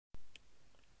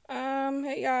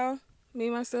Hey y'all, me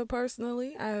myself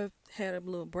personally, I've had a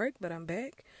little break, but I'm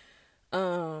back.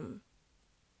 Um,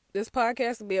 this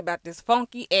podcast will be about this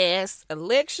funky ass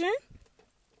election.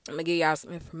 I'm gonna give y'all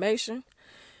some information,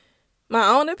 my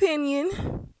own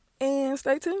opinion, and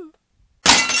stay tuned.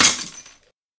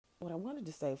 What I wanted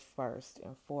to say first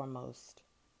and foremost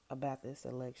about this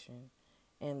election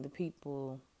and the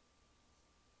people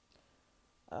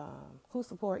who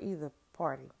support either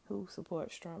party, who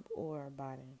supports Trump or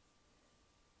Biden.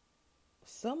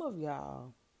 Some of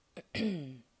y'all,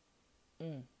 I'm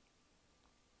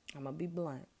gonna be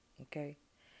blunt, okay?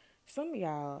 Some of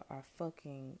y'all are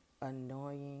fucking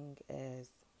annoying as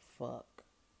fuck,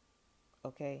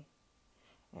 okay?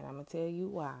 And I'm gonna tell you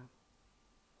why.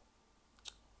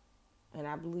 And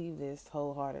I believe this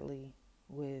wholeheartedly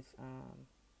with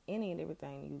any and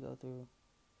everything you go through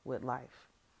with life.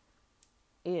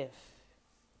 If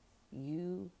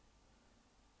you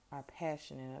are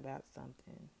passionate about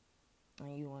something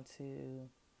and you want to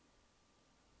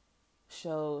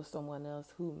show someone else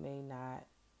who may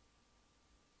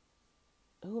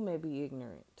be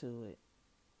ignorant to it,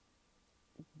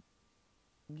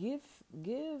 give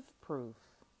give proof.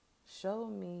 Show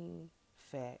me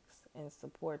facts and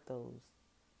support those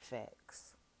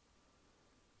facts.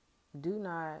 Do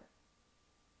not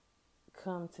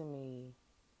come to me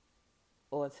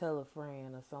or tell a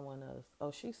friend or someone else,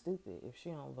 oh, she's stupid if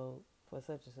she don't vote for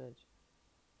such and such.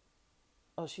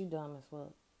 Oh, she dumb as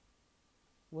fuck.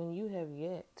 When you have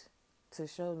yet to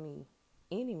show me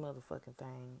any motherfucking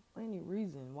thing, any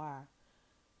reason why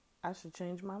I should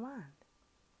change my mind.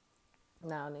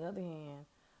 Now, on the other hand,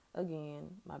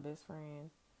 again, my best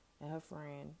friend and her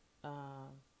friend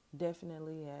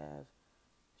definitely have,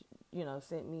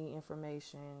 sent me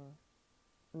information,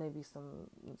 maybe some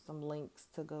links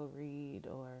to go read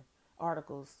or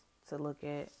articles to look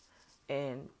at,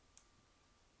 and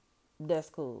that's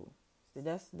cool. See,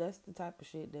 that's the type of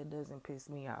shit that doesn't piss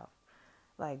me off.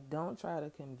 Like, don't try to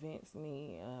convince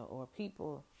me or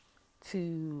people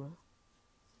to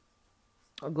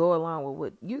go along with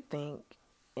what you think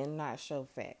and not show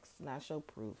facts, not show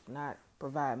proof, not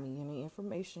provide me any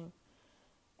information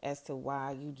as to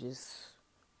why you just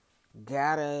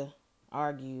gotta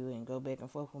argue and go back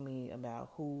and forth with me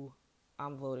about who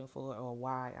I'm voting for or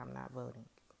why I'm not voting.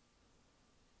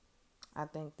 I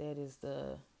think that is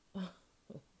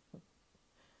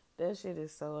that shit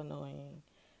is so annoying.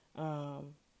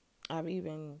 I've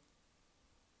even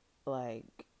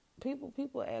like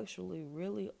people actually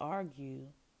really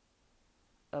argue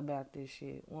about this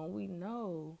shit when we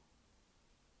know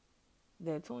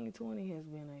that 2020 has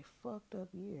been a fucked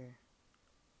up year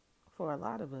for a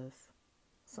lot of us.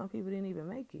 Some people didn't even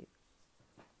make it.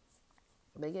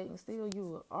 But yet and still you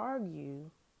will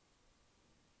argue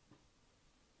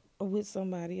with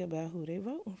somebody about who they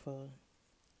voting for.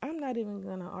 I'm not even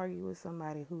going to argue with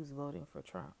somebody who's voting for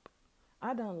Trump.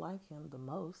 I don't like him the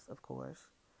most, of course.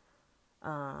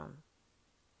 But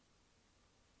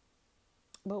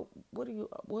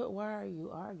why are you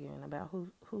arguing about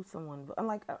who someone,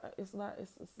 like, it's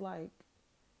like,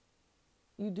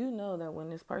 you do know that when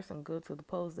this person go to the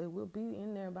polls, they will be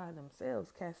in there by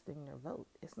themselves casting their vote.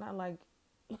 It's not like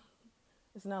you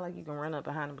can run up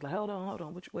behind them and be like, hold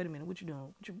on, wait a minute, what you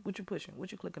doing? What you pushing?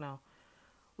 What you clicking on?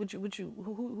 Who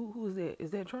is that?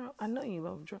 Is that Trump? I know you ain't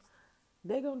voting for Trump.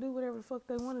 They gonna do whatever the fuck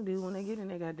they want to do when they get in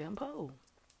their goddamn poll.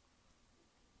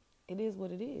 It is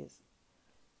what it is.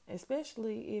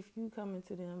 Especially if you coming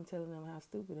to them telling them how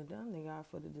stupid and dumb they are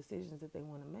for the decisions that they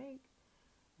want to make.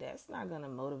 That's not gonna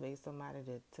motivate somebody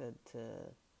to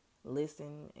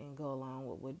listen and go along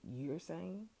with what you're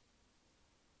saying.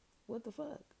 What the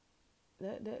fuck?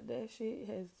 That shit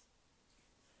has.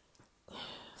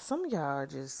 Some of y'all are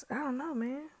just, I don't know,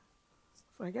 man. It's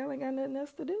like y'all ain't got nothing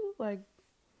else to do. Like,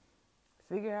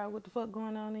 figure out what the fuck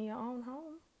going on in your own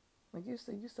home. Like, you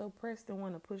so pressed and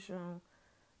want to push on,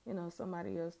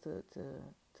 somebody else to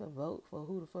vote for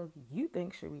who the fuck you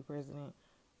think should be president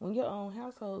when your own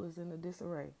household is in a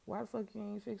disarray. Why the fuck you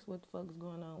ain't fix what the fuck is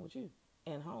going on with you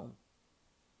and home?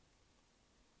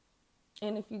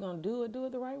 And if you're gonna do it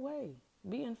the right way.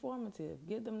 Be informative.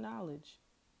 Give them knowledge.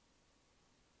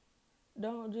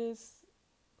 Don't just,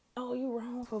 oh, you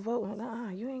wrong for voting. Nah,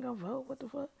 you ain't gonna vote. What the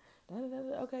fuck?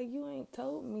 Okay, you ain't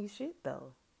told me shit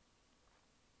though.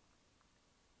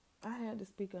 I had to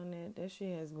speak on that. That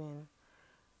shit has been.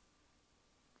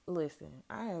 Listen,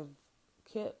 I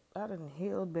done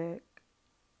held back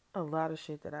a lot of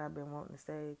shit that I've been wanting to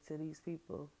say to these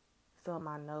people. Some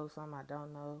I know, some I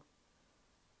don't know.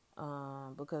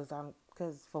 Because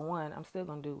for one, I'm still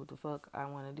gonna do what the fuck I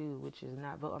want to do, which is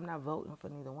not vote. I'm not voting for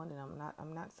neither one of them.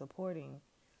 I'm not supporting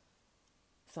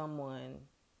someone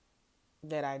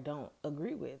that I don't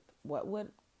agree with. What?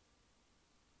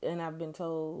 And I've been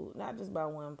told, not just by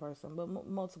one person, but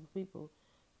multiple people,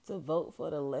 to vote for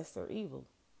the lesser evil.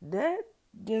 That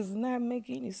does not make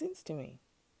any sense to me.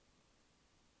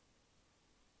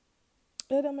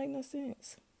 That don't make no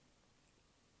sense.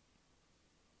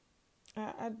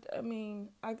 I mean,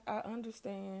 I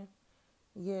understand.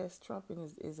 Yes, Trump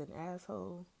is an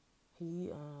asshole.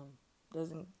 He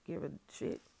doesn't give a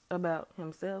shit about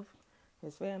himself,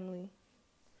 his family,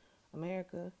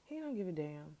 America. He don't give a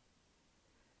damn.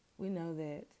 We know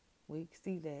that. We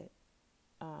see that.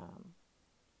 Um,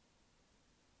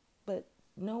 but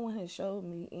no one has showed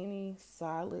me any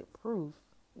solid proof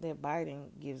that Biden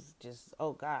gives just,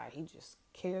 oh God, he just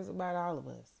cares about all of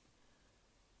us.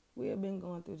 We have been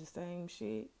going through the same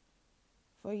shit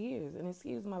for years. And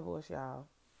excuse my voice, y'all.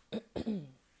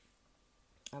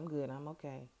 I'm good. I'm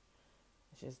okay.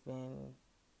 It's just been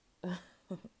it's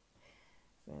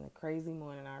been a crazy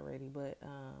morning already. But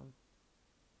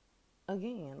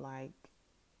again, like,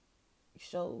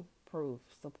 show proof.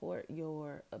 Support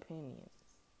your opinions.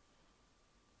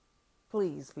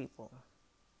 Please, people.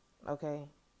 Okay?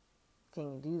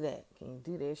 Can you do that? Can you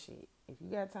do that shit? If you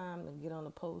got time to get on a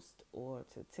post or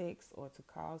to text or to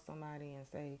call somebody and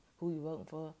say who you voting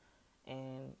for,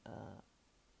 and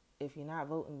if you're not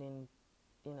voting, then,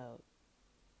 you know,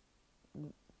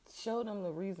 show them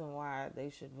the reason why they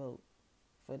should vote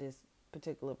for this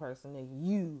particular person that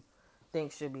you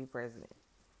think should be president.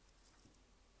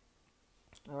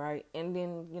 All right, and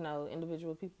then, you know,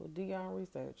 individual people, do your own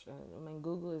research. I mean,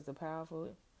 Google is a powerful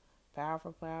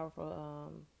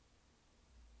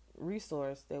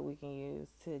resource that we can use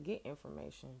to get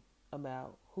information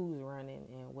about who's running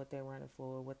and what they're running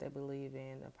for, what they believe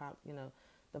in,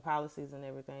 the policies and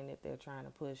everything that they're trying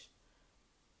to push.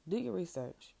 Do your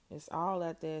research. It's all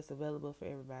out there. It's available for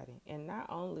everybody. And not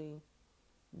only,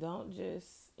 don't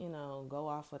just, go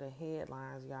off of the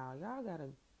headlines, y'all. Y'all gotta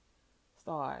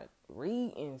start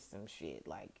reading some shit.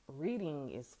 Like,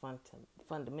 reading is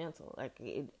fundamental. Like,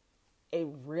 it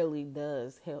really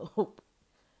does help.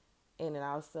 And it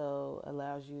also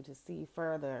allows you to see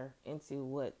further into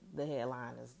what the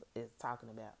headline is talking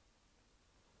about.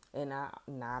 And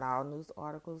not all news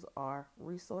articles are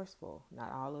resourceful.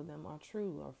 Not all of them are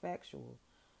true or factual.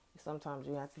 Sometimes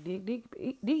you have to dig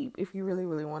deep if you really,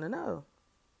 really want to know.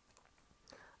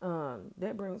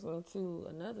 That brings me to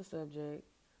another subject,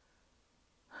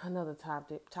 another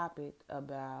topic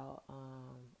about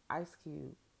Ice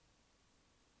Cube.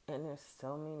 And there's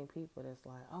so many people that's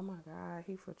like, oh my God,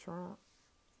 he for Trump.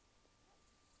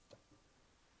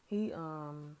 He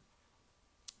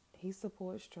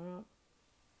supports Trump.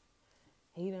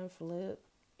 He done flipped,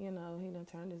 he done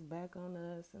turned his back on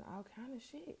us and all kind of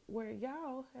shit. Where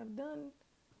y'all have done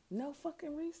no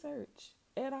fucking research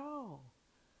at all.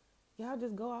 Y'all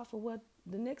just go off of what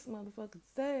the next motherfucker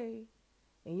say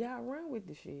and y'all run with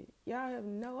the shit. Y'all have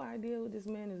no idea what this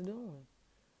man is doing.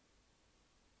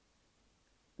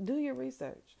 Do your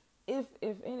research. If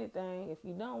anything, if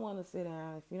you don't want to sit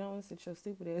down, if you don't want to sit your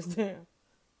stupid ass down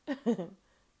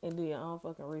and do your own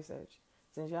fucking research.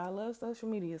 Since y'all love social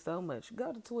media so much,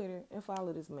 go to Twitter and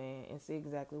follow this man and see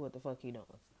exactly what the fuck he doing.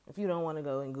 If you don't want to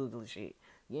go and Google shit.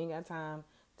 You ain't got time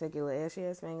to take your little ashy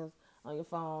ass fingers on your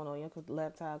phone, on your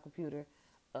laptop, computer,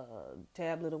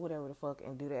 tablet, or whatever the fuck,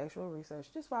 and do the actual research.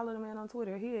 Just follow the man on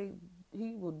Twitter.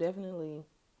 He'll definitely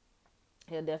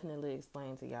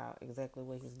explain to y'all exactly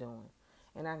what he's doing.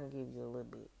 And I can give you a little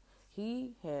bit.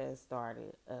 He has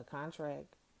started a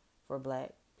contract for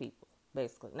black people,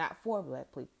 basically. Not for black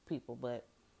people, but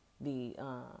the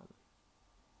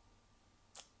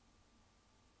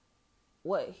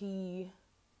what he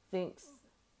thinks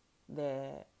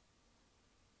that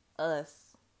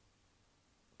us,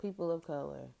 people of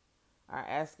color, are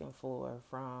asking for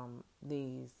from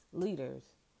these leaders,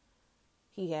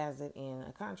 he has it in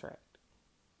a contract.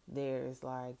 There's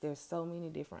so many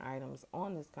different items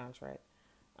on this contract,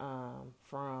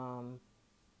 from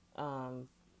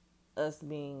us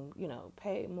being,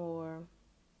 paid more.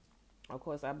 Of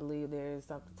course, I believe there's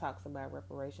something talks about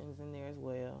reparations in there as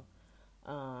well,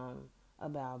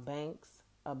 about banks,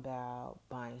 about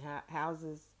buying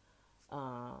houses,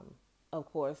 of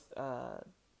course,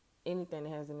 anything that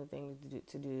has anything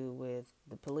to do with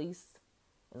the police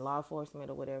and law enforcement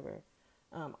or whatever.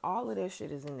 All of that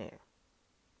shit is in there.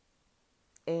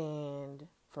 And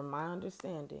from my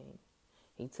understanding,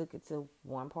 he took it to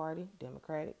one party,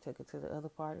 Democratic, took it to the other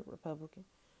party, Republican.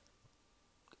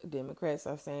 Democrats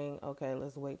are saying, okay,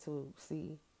 let's wait to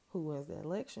see who wins the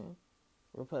election.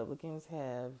 Republicans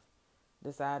have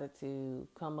decided to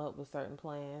come up with certain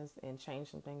plans and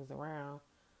change some things around.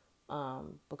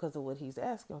 because of what he's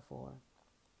asking for.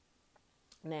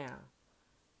 Now,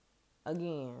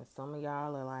 again, some of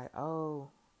y'all are like, oh,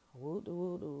 woo doo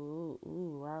woo doo,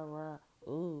 ooh, rah rah,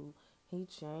 ooh, he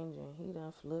changing, he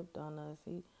done flipped on us,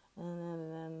 he, nah, nah,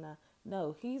 nah, nah.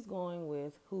 No, he's going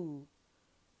with who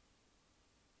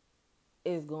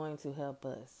is going to help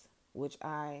us, which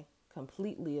I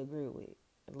completely agree with.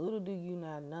 Little do you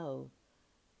not know,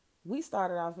 we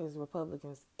started off as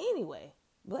Republicans anyway.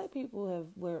 Black people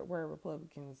were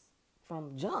Republicans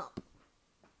from jump.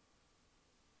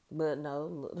 But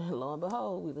no, lo and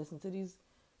behold, we listen to these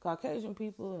Caucasian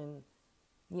people and,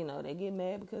 they get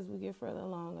mad because we get further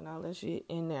along and all that shit.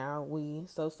 And now we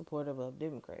so supportive of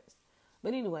Democrats.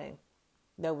 But anyway,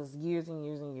 that was years and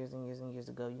years and years and years and years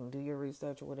ago. You can do your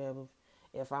research or whatever.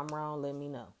 If I'm wrong, let me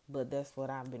know. But that's what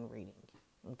I've been reading.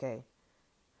 Okay.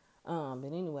 But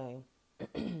anyway,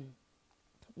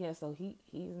 yeah, so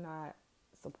he's not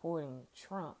supporting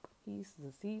Trump. He's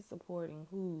supporting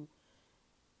who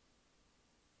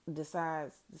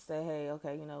decides to say, hey,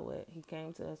 okay, you know what? He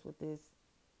came to us with this.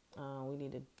 We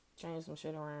need to change some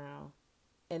shit around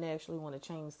and actually want to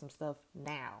change some stuff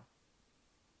now.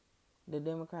 The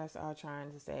Democrats are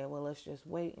trying to say, well, let's just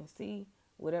wait and see.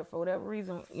 For whatever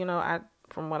reason,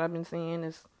 from what I've been seeing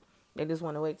is they just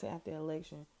want to wait till after the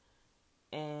election.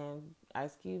 And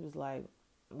Ice Cube is like,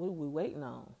 what are we waiting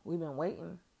on? We've been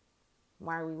waiting.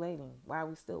 Why are we waiting? Why are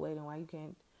we still waiting? Why you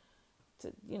can't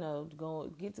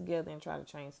go get together and try to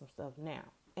change some stuff now?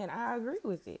 And I agree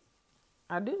with it.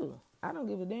 I do. I don't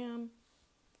give a damn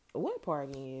what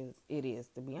party it is,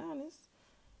 to be honest.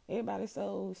 Everybody's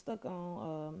so stuck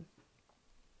on,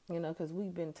 because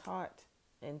we've been taught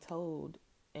and told,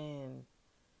 and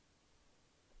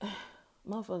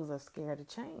motherfuckers are scared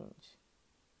to change.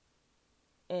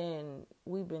 And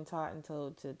we've been taught and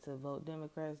told to vote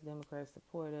Democrats. Democrats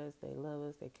support us. They love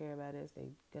us. They care about us. They're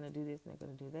going to do this and they're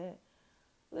going to do that.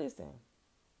 Listen,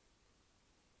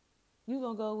 you're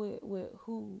going to go with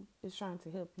who is trying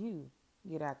to help you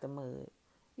get out the mud.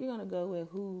 You're going to go with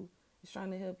who is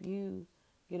trying to help you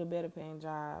get a better paying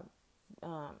job,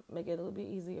 make it a little bit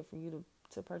easier for you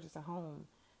to purchase a home,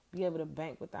 be able to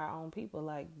bank with our own people.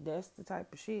 Like, that's the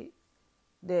type of shit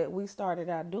that we started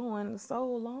out doing so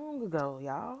long ago,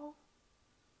 y'all.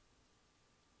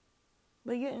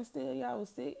 But yet and still y'all would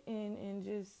sit and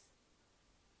just,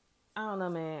 I don't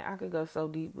know, man. I could go so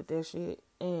deep with that shit.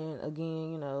 And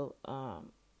again,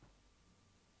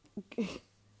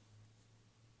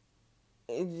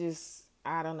 it just,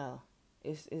 I don't know.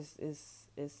 It's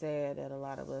sad that a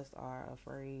lot of us are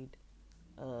afraid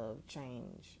of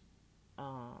change,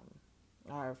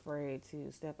 are afraid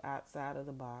to step outside of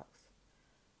the box,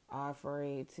 are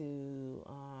afraid to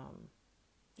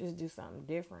just do something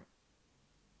different.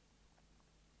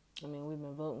 I mean, we've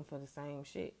been voting for the same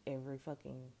shit every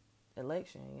fucking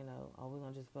election, Oh, we're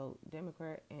going to just vote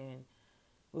Democrat and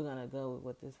we're going to go with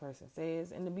what this person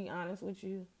says. And to be honest with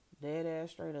you, dead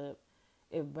ass straight up,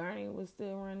 if Bernie was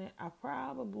still running, I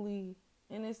probably,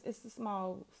 and it's a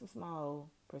small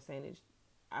percentage,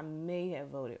 I may have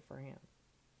voted for him.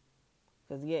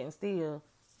 Because yet and still,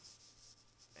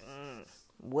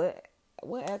 what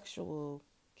actual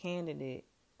candidate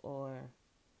or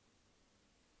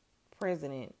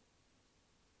president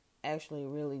actually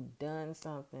really done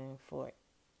something for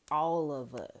all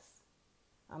of us?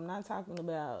 I'm not talking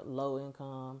about low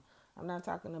income. I'm not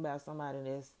talking about somebody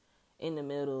that's in the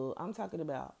middle. I'm talking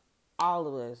about all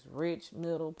of us, rich,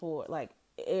 middle, poor, like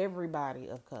everybody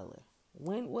of color.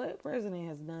 What president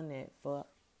has done that for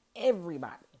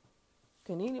everybody?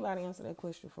 Can anybody answer that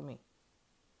question for me?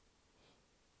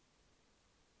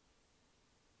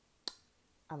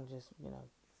 I'm just,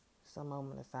 some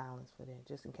moment of silence for that,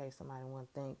 just in case somebody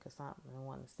want to think or something and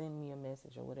want to send me a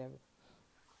message or whatever.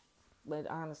 But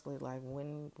honestly, like,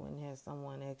 when has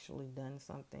someone actually done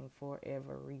something for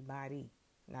everybody?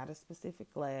 Not a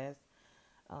specific class,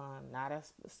 not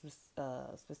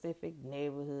a specific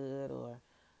neighborhood, or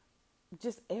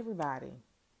just everybody.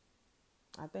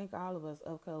 I think all of us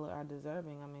of color are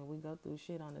deserving. I mean, we go through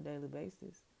shit on a daily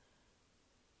basis.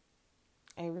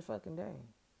 Every fucking day.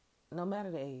 No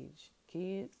matter the age.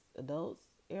 Kids, adults,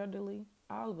 elderly,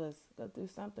 all of us go through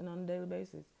something on a daily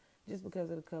basis just because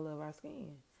of the color of our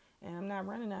skin. And I'm not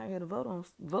running out here to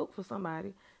vote for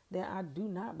somebody that I do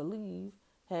not believe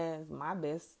has my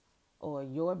best or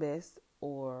your best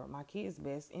or my kids'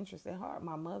 best interest at heart.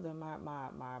 My mother,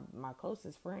 my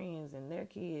closest friends and their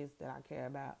kids that I care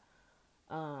about.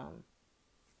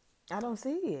 I don't see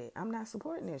it. I'm not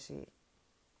supporting that shit.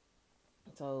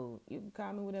 So you can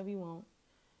call me whatever you want.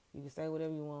 You can say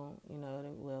whatever you want.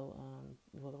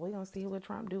 We're going to see what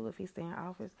Trump do if he stay in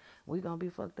office. We're going to be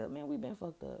fucked up. Man, we've been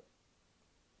fucked up.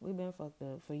 We've been fucked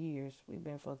up for years. We've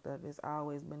been fucked up. It's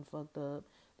always been fucked up.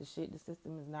 The shit, the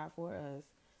system is not for us.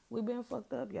 We've been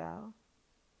fucked up, y'all.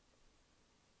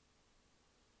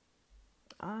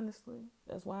 Honestly.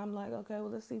 That's why I'm like, okay,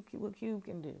 well, let's see what Cube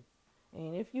can do.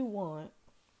 And if you want,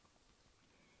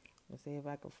 let's see if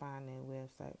I can find that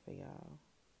website for y'all.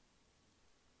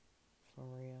 For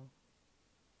real.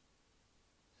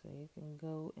 So you can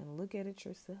go and look at it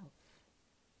yourself.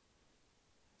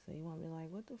 So you won't be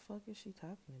like, what the fuck is she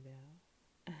talking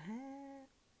about?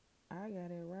 I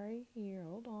got it right here.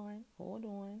 Hold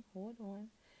on.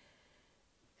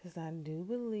 Because I do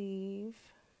believe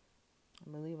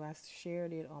I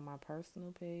shared it on my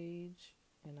personal page.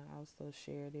 And I also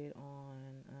shared it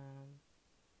on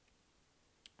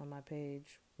my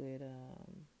page with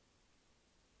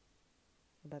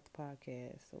about the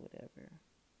podcast or whatever.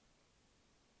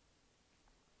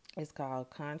 It's called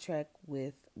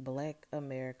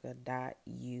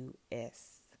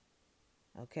contractwithblackamerica.us.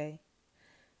 Okay?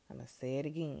 I'm going to say it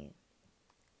again.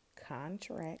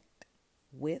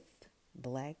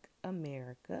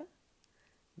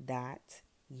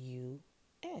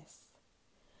 contractwithblackamerica.us.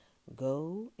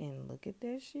 Go and look at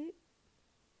that shit.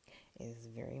 It's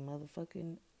very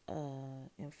motherfucking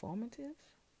informative.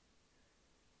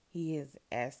 He is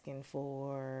asking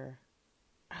for,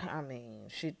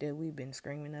 shit that we've been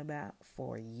screaming about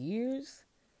for years.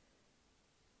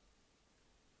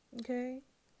 Okay?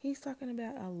 He's talking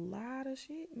about a lot of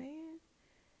shit, man.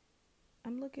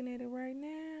 I'm looking at it right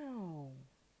now.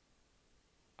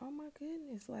 Oh my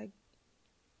goodness. Like,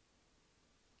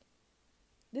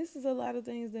 this is a lot of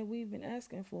things that we've been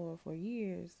asking for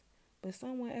years. But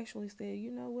someone actually said,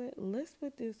 you know what? Let's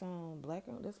put this in black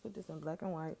and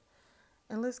white.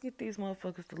 And let's get these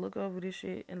motherfuckers to look over this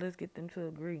shit and let's get them to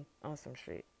agree on some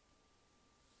shit.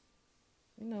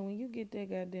 You know, when you get that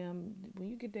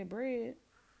bread,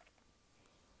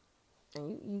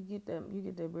 and you get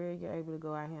that bread, you're able to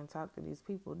go out here and talk to these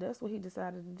people. That's what he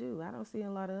decided to do. I don't see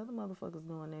a lot of other motherfuckers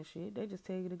doing that shit. They just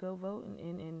tell you to go vote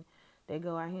and they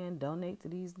go out here and donate to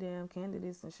these damn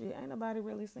candidates and shit. Ain't nobody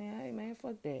really saying, hey man,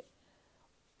 fuck that.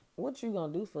 What you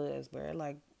gonna do for us, bro?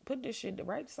 Like, put this shit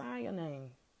right, sign your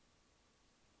name.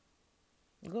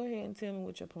 Go ahead and tell me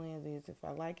what your plans is. If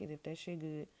I like it, if that shit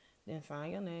good, then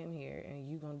sign your name here and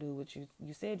you gonna do what you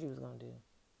said you was gonna do.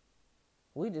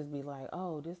 We just be like,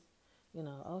 oh, this,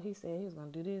 he said he was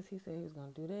gonna do this, he said he was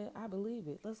gonna do that. I believe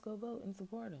it. Let's go vote and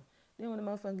support him. Then when the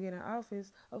motherfucker get in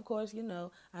office, of course,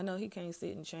 I know he can't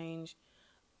sit and change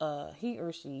he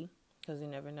or she, because you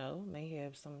never know, may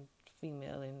have some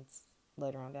female and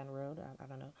later on down the road. I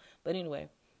don't know. But anyway,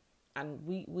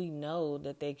 we know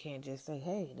that they can't just say,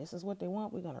 hey, this is what they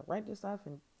want. We're going to write this off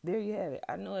and there you have it.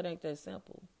 I know it ain't that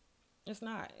simple. It's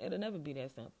not. It'll never be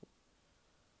that simple.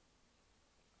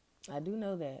 I do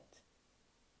know that.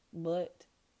 But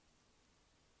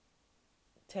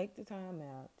take the time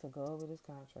out to go over this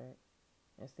contract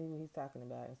and see what he's talking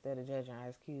about instead of judging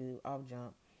Ice Cube off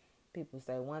jump. People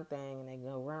say one thing and they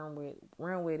go run with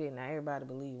it. Now everybody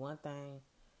believe one thing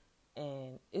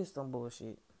and it's some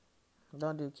bullshit.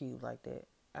 Don't do Cube like that.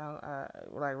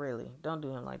 Like really, don't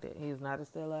do him like that. He is not a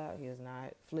sellout. He is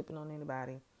not flipping on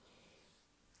anybody.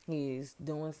 He is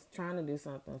trying to do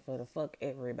something for the fuck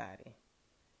everybody.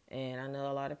 And I know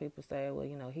a lot of people say, well,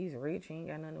 he's rich. He ain't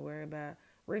got nothing to worry about.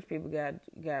 Rich people got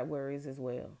worries as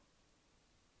well.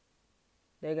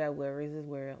 They got worries as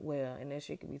well, and that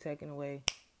shit could be taken away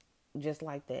just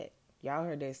like that. Y'all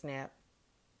heard that snap?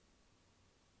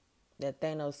 That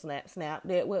Thanos snap.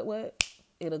 That what?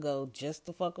 It'll go just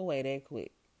the fuck away that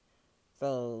quick.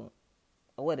 So,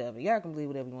 whatever. Y'all can believe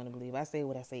whatever you want to believe. I say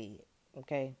what I said.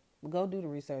 Okay? Go do the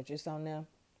research. It's on there.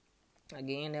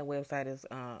 Again, that website is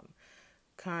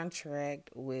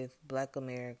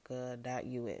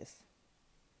contractwithblackamerica.us.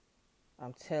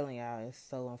 I'm telling y'all, it's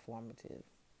so informative.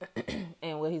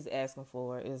 And what he's asking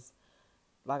for is,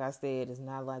 like I said, it's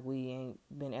not like we ain't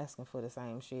been asking for the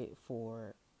same shit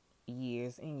for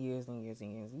years and years and years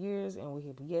and years and years, and we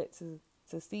have yet to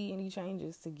see any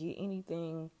changes to get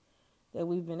anything that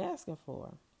we've been asking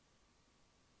for.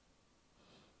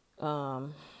 I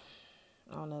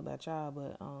don't know about y'all,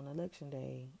 but on election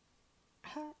day,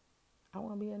 I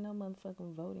won't be in no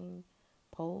motherfucking voting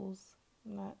polls.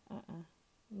 Not,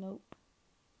 nope.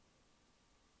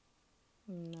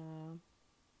 Nah.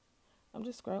 I'm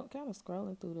just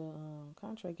scrolling through the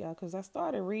contract, y'all, because I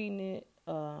started reading it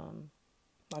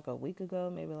like a week ago,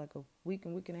 maybe like a week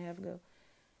and a half ago.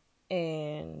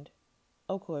 And,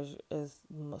 of course, as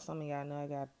some of y'all know, I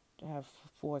have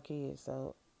 4 kids,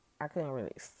 so I couldn't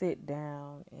really sit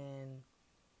down and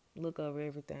look over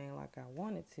everything like I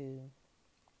wanted to.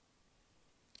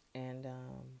 And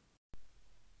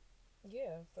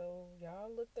So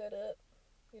y'all look that up.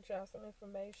 Get y'all some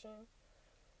information.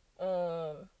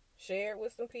 Share it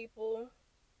with some people.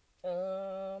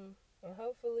 And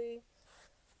hopefully,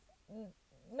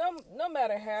 no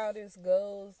matter how this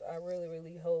goes, I really,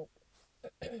 really hope.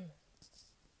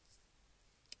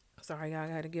 Sorry, y'all, I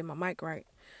got to get my mic right.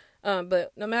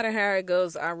 But no matter how it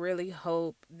goes, I really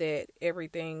hope that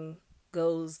everything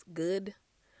goes good.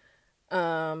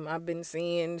 I've been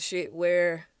seeing shit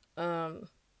where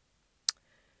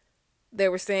they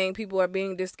were saying people are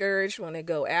being discouraged when they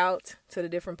go out to the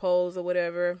different polls or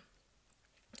whatever.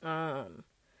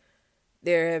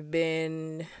 There have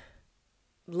been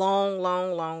long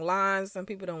lines. Some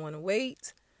people don't want to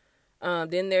wait.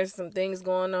 Then there's some things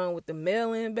going on with the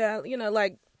mail-in ballot. You know,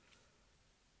 like,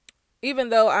 even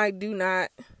though I do not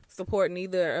support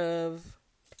neither of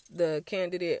the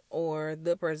candidate or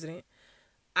the president,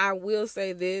 I will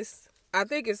say this. I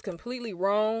think it's completely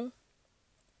wrong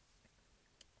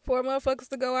for motherfuckers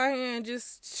to go out here and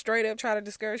just straight up try to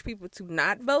discourage people to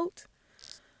not vote.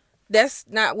 That's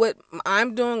not what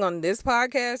I'm doing on this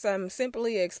podcast. I'm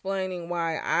simply explaining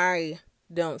why I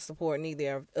don't support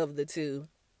neither of the two.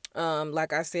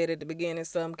 Like I said at the beginning,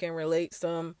 some can relate,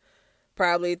 some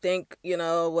probably think,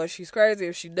 well, she's crazy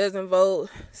if she doesn't vote.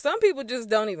 Some people just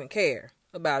don't even care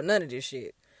about none of this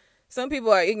shit. Some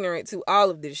people are ignorant to all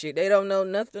of this shit. They don't know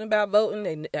nothing about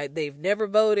voting. They've never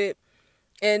voted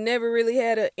and never really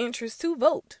had an interest to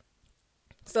vote.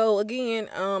 So again,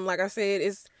 like I said,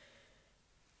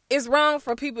 it's wrong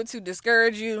for people to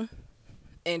discourage you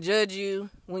and judge you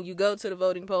when you go to the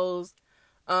voting polls.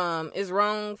 It's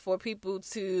wrong for people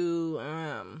to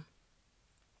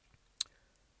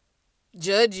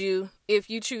judge you if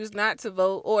you choose not to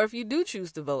vote or if you do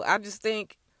choose to vote. I just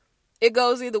think it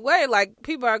goes either way. Like,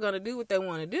 people are going to do what they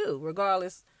want to do,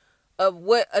 regardless of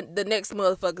what the next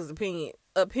motherfucker's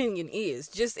opinion is,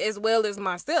 just as well as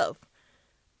myself.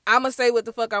 I'm going to say what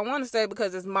the fuck I want to say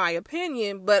because it's my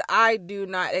opinion, but I do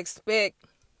not expect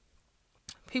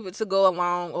people to go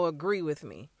along or agree with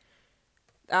me.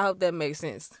 I hope that makes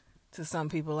sense to some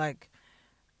people. Like,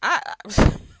 I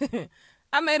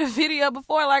I made a video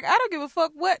before, like, I don't give a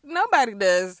fuck what nobody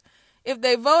does if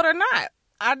they vote or not.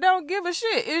 I don't give a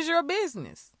shit. It's your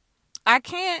business. I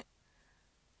can't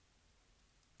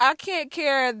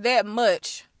care that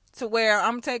much to where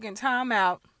I'm taking time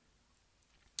out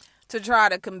to try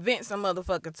to convince a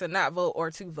motherfucker to not vote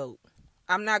or to vote.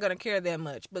 I'm not going to care that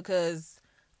much because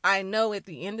I know at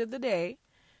the end of the day,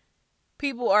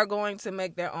 people are going to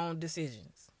make their own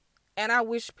decisions. And I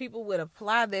wish people would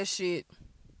apply that shit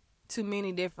to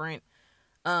many different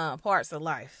parts of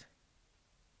life.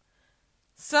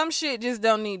 Some shit just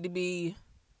don't need to be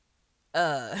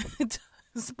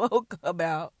spoke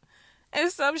about.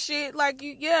 And some shit, like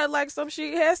some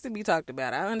shit has to be talked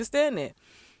about. I understand that.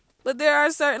 But there are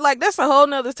certain, like, that's a whole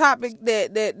nother topic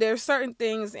that there's certain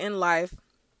things in life,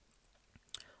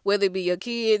 whether it be your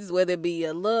kids, whether it be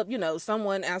your love,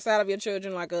 someone outside of your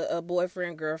children, like a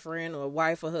boyfriend, girlfriend, or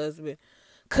wife or husband,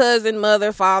 cousin,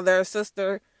 mother, father,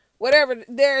 sister, whatever.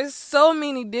 There's so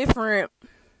many different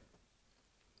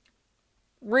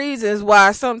reasons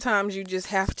why sometimes you just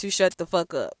have to shut the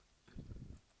fuck up.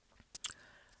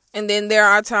 And then there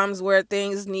are times where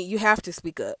you have to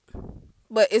speak up.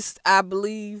 But I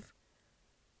believe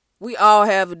we all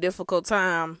have a difficult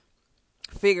time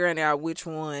figuring out which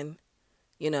one,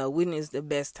 when is the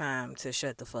best time to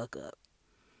shut the fuck up.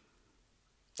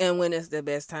 And when is the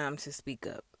best time to speak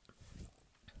up.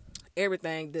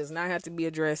 Everything does not have to be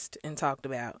addressed and talked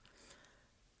about.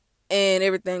 And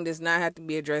everything does not have to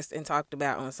be addressed and talked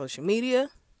about on social media.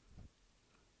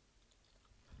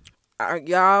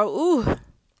 Y'all,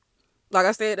 like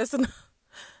I said, that's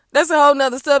a whole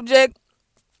nother subject.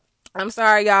 I'm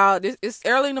sorry, y'all. It's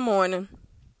early in the morning.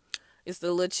 It's a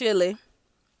little chilly.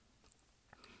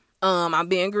 I'm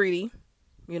being greedy.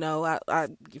 I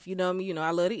if you know me,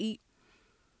 I love to eat.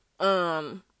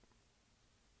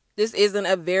 This isn't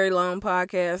a very long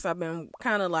podcast. I've been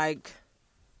kind of like,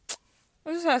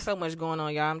 I just have so much going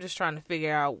on, y'all. I'm just trying to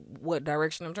figure out what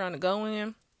direction I'm trying to go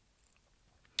in.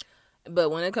 But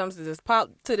when it comes to this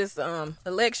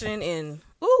election and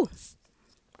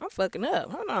I'm fucking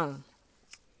up. Hold on.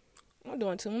 I'm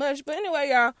doing too much. But anyway,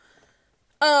 y'all.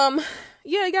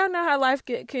 Y'all know how life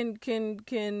can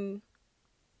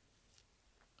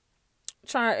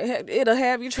try. It'll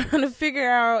have you trying to figure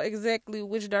out exactly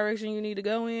which direction you need to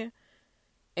go in,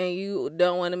 and you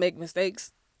don't want to make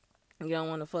mistakes. You don't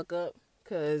want to fuck up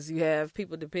because you have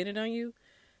people dependent on you.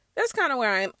 That's kind of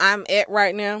where I'm at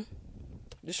right now.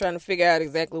 Just trying to figure out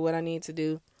exactly what I need to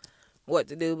do, what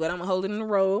to do. But I'm holding the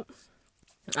road.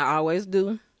 I always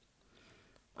do.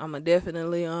 I'm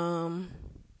definitely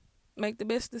make the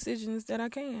best decisions that I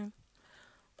can.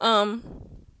 But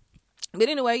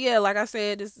anyway, yeah, like I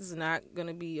said, this is not going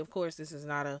to be, of course, this is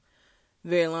not a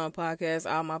very long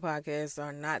podcast. All my podcasts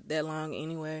are not that long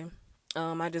anyway.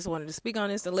 I just wanted to speak on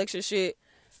this election shit.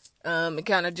 It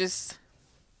kind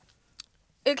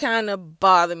of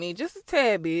bothered me just a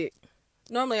tad bit.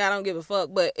 Normally I don't give a fuck,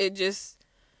 but it's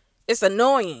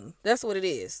annoying. That's what it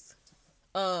is.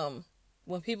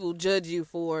 When people judge you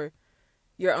for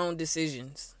your own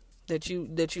decisions that you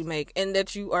make and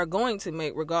that you are going to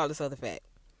make regardless of the fact.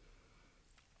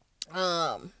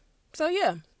 So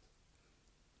yeah.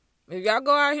 If y'all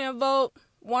go out here and vote,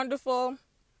 wonderful.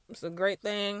 It's a great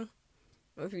thing.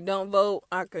 If you don't vote,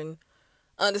 I can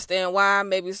understand why.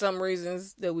 Maybe some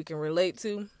reasons that we can relate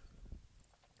to.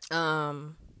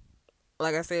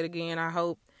 Like I said again, I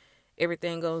hope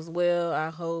everything goes well. I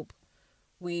hope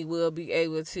we will be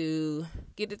able to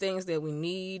get the things that we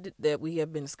need, that we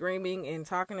have been screaming and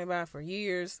talking about for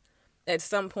years at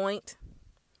some point.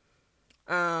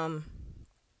 And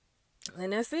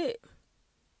that's it.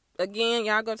 Again,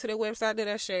 y'all go to the website that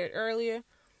I shared earlier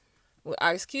with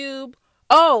Ice Cube.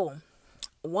 Oh,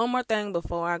 one more thing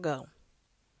before I go.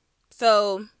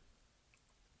 So,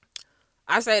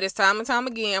 I say this time and time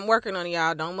again, I'm working on it,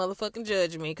 y'all. Don't motherfucking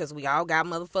judge me, because we all got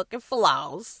motherfucking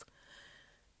flaws.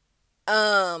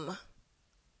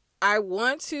 I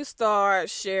want to start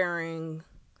sharing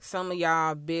some of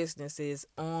y'all businesses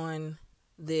on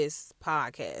this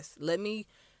podcast. Let me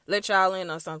let y'all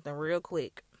in on something real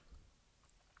quick.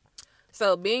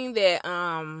 So, being that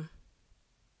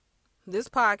this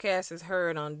podcast is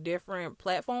heard on different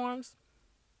platforms,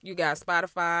 you got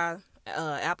Spotify,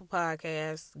 Apple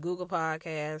Podcasts, Google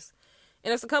Podcasts,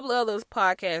 and there's a couple of other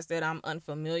podcasts that I'm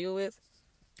unfamiliar with,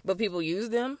 but people use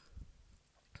them.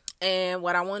 And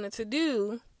what I wanted to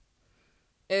do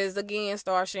is, again,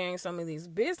 start sharing some of these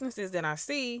businesses that I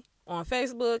see on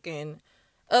Facebook and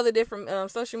other different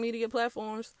social media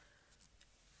platforms.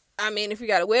 I mean, if you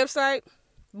got a website,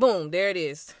 boom, there it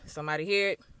is. Somebody hear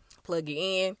it, plug it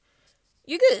in.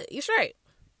 You good. You straight.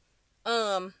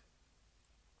 So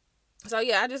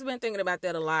yeah, I just been thinking about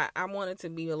that a lot. I wanted to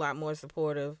be a lot more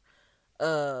supportive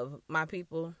of my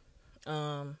people.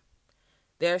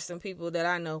 There's some people that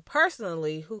I know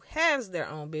personally who has their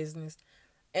own business,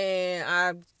 and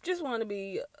I just want to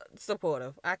be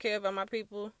supportive. I care about my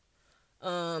people.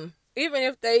 Even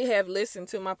if they have listened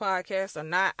to my podcast or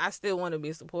not, I still want to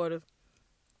be supportive,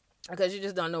 because you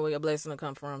just don't know where your blessing will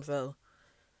come from. So,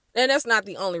 and that's not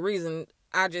the only reason.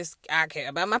 I care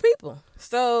about my people.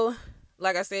 So,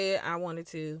 like I said, I wanted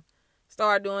to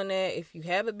start doing that. If you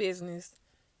have a business,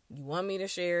 you want me to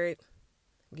share it,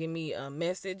 give me a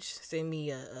message. Send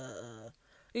me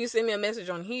you can send me a message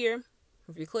on here.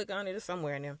 If you click on it, it's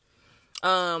somewhere in there.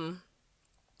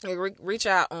 Reach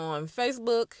out on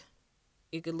Facebook.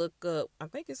 You could look up, I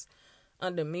think it's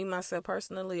under me, myself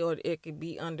personally, or it could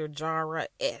be under Jara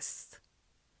S.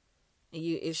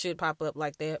 It should pop up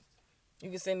like that. You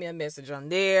can send me a message on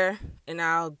there, and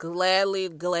I'll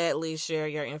gladly share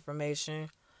your information.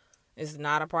 It's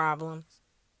not a problem.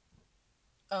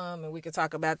 And we can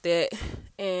talk about that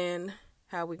and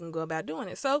how we can go about doing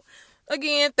it. So,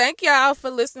 again, thank y'all for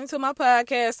listening to my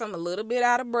podcast. I'm a little bit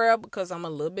out of breath because I'm a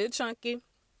little bit chunky.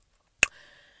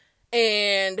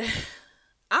 And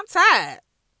I'm tired.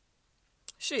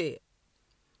 Shit.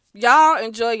 Y'all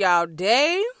enjoy y'all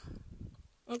day.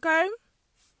 Okay?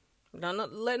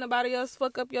 Don't let nobody else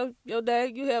fuck up your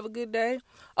day. You have a good day.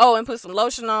 Oh, and put some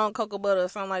lotion on, cocoa butter or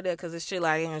something like that, because it's shit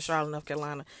like here in Charlotte, North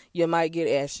Carolina. You might get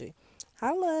ashy.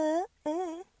 Holla.